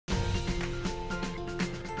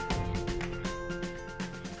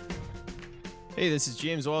Hey, this is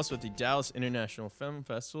James Wallace with the Dallas International Film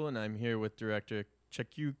Festival, and I'm here with director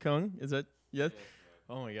Je-kyu Kang. Is that yes?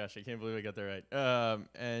 Oh my gosh, I can't believe I got that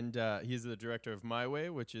right. He's the director of My Way,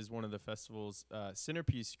 which is one of the festival's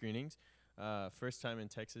centerpiece screenings. First time in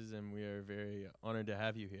Texas, and we are very honored to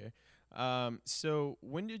have you here. So,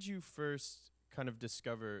 when did you first kind of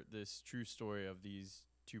discover this true story of these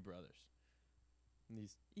two brothers?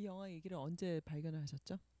 These 이 영화 얘기를 언제 발견을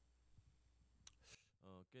하셨죠?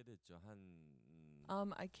 꽤 됐죠.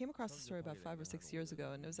 I came across the 처음 story about 접하게 된 5 or 6 years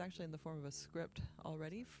ago, and it was actually in the form of a script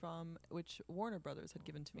already from which Warner Brothers had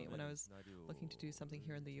given to me when I was looking to do something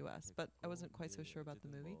here in the U.S. But I wasn't quite so sure about the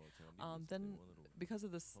movie. Then, because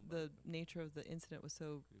of this, the nature of the incident was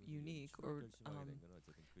so unique, or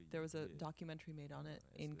there was a documentary made on it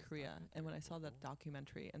in Korea, and when I saw that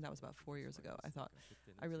documentary, and that was about 4 years ago, I thought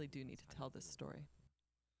I really do need to tell this story.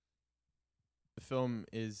 The film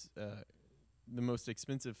is the most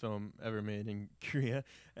expensive film ever made in Korea,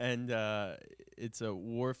 and it's a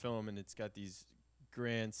war film, and it's got these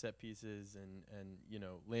grand set pieces and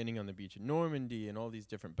landing on the beach in Normandy and all these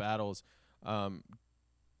different battles. How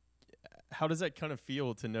does that kind of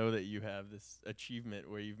feel to know that you have this achievement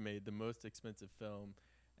where you've made the most expensive film?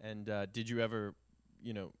 And did you ever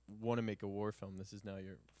want to make a war film? This is now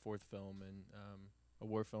your fourth film, and a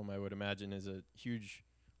war film, I would imagine, is a huge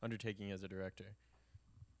undertaking as a director.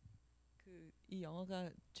 이 영화가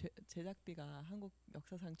제작비가 한국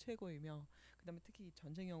역사상 최고이며, 그다음에 특히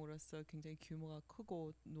전쟁영화로서 굉장히 규모가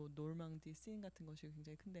크고 노르망디 씬 같은 것이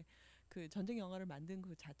굉장히 큰데, 그 전쟁 영화를 만든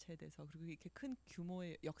그 자체에 대해서, 그리고 이렇게 큰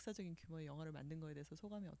규모의 역사적인 규모의 영화를 만든 거에 대해서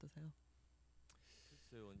소감이 어떠세요?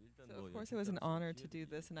 So of course it was an honor to do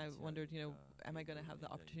this, and I wondered, am I going to have the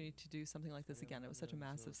opportunity to do something like this again? It was such a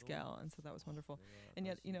massive scale, and so that was wonderful. And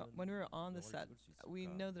yet, when we were on the set, we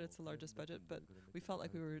know that it's the largest budget, but we felt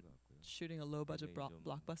like we were shooting a low-budget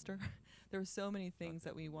blockbuster. There were so many things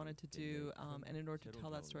that we wanted to do, and in order to tell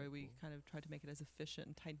that story, we kind of tried to make it as efficient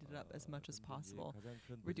and tighten it up as much as possible,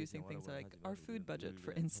 reducing things like our food budget,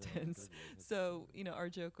 for instance. So, our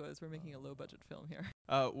joke was we're making a low-budget film here.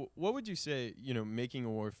 What would you say, making a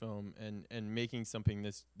war film and making something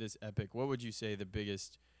this epic? What would you say the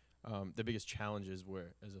biggest challenges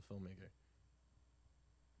were as a filmmaker?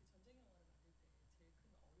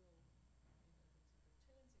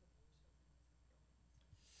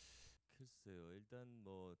 글쎄요. 일단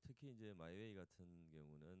뭐 특히 이제 마이웨이 같은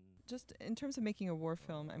경우는 Just in terms of making a war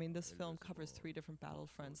film, I mean, this film covers 3 different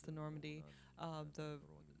battlefronts: the Normandy, the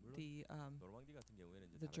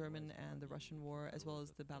German and the Russian war, as well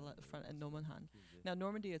as the battlefront at Nomonhan. Now,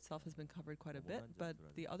 Normandy itself has been covered quite a bit, but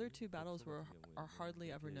the other 2 battles are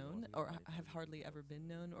hardly ever known, or have hardly ever been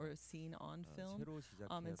known or seen on film.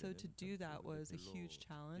 And so to do that was a huge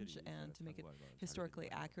challenge, and to make it historically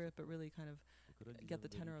accurate, but really kind of get the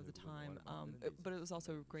tenor of the time. But it was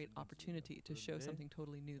also a great opportunity to show something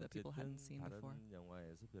totally new that people hadn't seen before.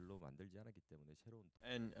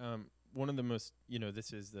 And one of the most,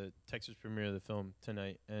 this is the Texas premiere of the film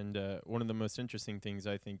tonight, and one of the most interesting things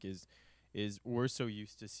I think is we're so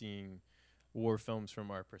used to seeing war films from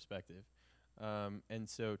our perspective. And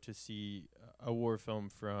so to see a war film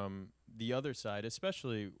from the other side,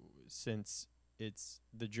 especially since it's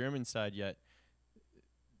the German side, yet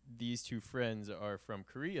these two friends are from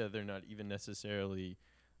Korea, they're not even necessarily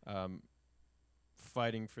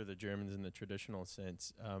fighting for the Germans in the traditional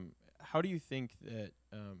sense. How do you think that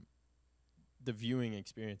the viewing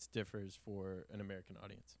experience differs for an American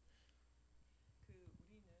audience?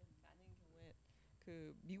 우리는 많은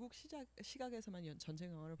경우에 미국 시각에서만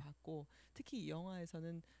전쟁 영화를 봤고, 특히 이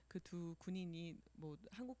영화에서는 그 두 군인이 뭐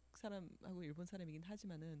한국 사람하고 일본 사람이긴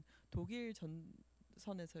하지만은 독일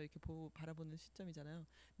전선에서 이렇게 바라보는 시점이잖아요.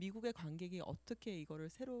 미국의 관객이 어떻게 이거를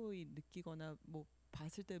새로이 느끼거나 뭐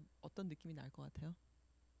봤을 때 어떤 느낌이 날 것 같아요?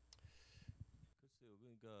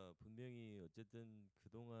 그러니까 분명히 어쨌든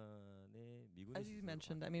그동안에 미군이 As you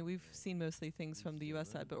mentioned, I mean, we've seen mostly things from the U.S.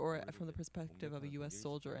 side, or from the perspective of a U.S.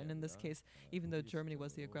 soldier. And in this case, even though Germany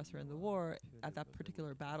was the aggressor in the war, at that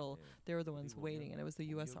particular battle, they were the ones waiting, and it was the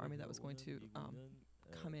U.S. Army that was going to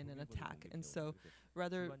come in and attack. And so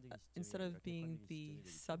rather, instead of being the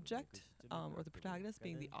subject or the protagonist,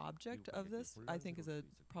 being the object of this, I think is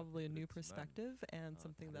probably a new perspective, and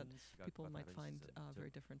something that people might find very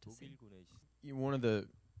different to see. One of the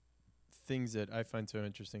things that I find so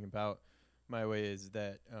interesting about My Way is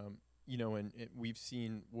that, and we've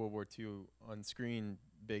seen World War II on screen,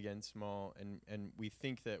 big and small, and we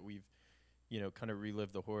think that we've, kind of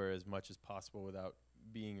relived the horror as much as possible without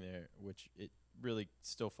being there, which it really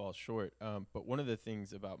still falls short. But one of the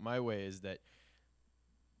things about My Way is that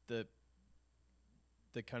the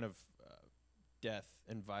kind of death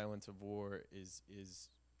and violence of war is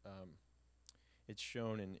it's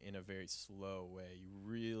shown in a very slow way. You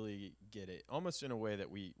really get it, almost in a way that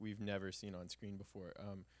we've never seen on screen before.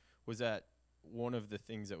 Was that one of the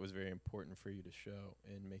things that was very important for you to show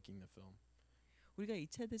in making the film? 우리가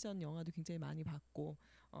 2차 대전 영화도 굉장히 많이 봤고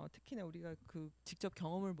특히나 우리가 그 직접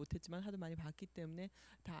경험을 못했지만 하도 많이 봤기 때문에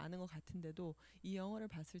다 아는 것 같은데도 이 영화를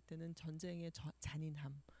봤을 때는 전쟁의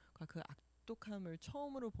잔인함과 그 악독함을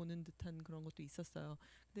처음으로 보는 듯한 그런 것도 있었어요.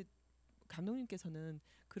 근데 감독님께서는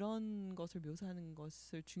그런 것을 묘사하는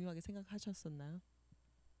것을 중요하게 생각하셨었나요?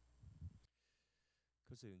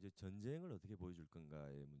 글쎄요, 이제 전쟁을 어떻게 보여줄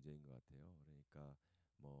건가의 문제인 것 같아요. 그러니까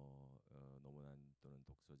뭐 노무난 또는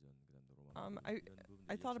독서전 그다음 Um, 노르망디 I 이런 부분들이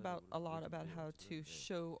I thought about a lot 보여주는 about 데요. how to 그런데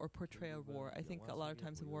show or portray a war. I think 결국은 a lot of 영화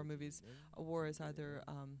times in 속에 war movies, 보여지는 a war is 전쟁은 either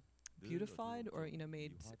늘 beautified 어떻게 or 좀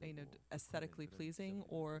made 미화되고 aesthetically 극화된 그런 pleasing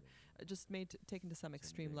지점들이 or 있거든요. just made taken to some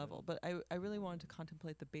extreme level. 전쟁은 But I really wanted to 결국은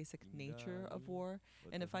contemplate the basic nature of 인간이 war.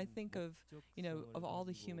 And if I 어떠한 think of 목적성을 all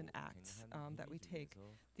the human 가지고 acts 행한 that 행위 we take,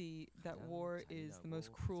 중에서 that 가장 war is the most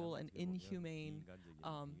잔인하고 cruel 가장 and 어떻게 보면 inhumane 비인간적인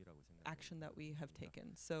um, 행위라고 action that we have 생각합니다.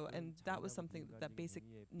 taken. So, 그런 and that was 잔인하고 something, that 비인간적인 basic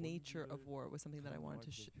행위의 nature of 본질을 war was something that I 사람 wanted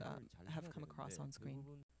to 영화를 표현을 잘 have 해야 come across 되는데 on 그 screen.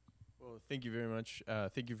 부분 Well, thank you very much.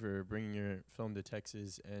 Thank you for bringing your film to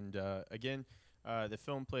Texas. And again, the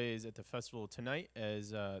film plays at the festival tonight as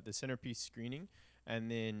the centerpiece screening, and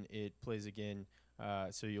then it plays again.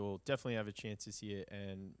 So you'll definitely have a chance to see it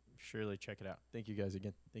and surely check it out. Thank you guys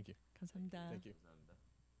again. Thank you. 감사합니다. Thank you. 감사합니다.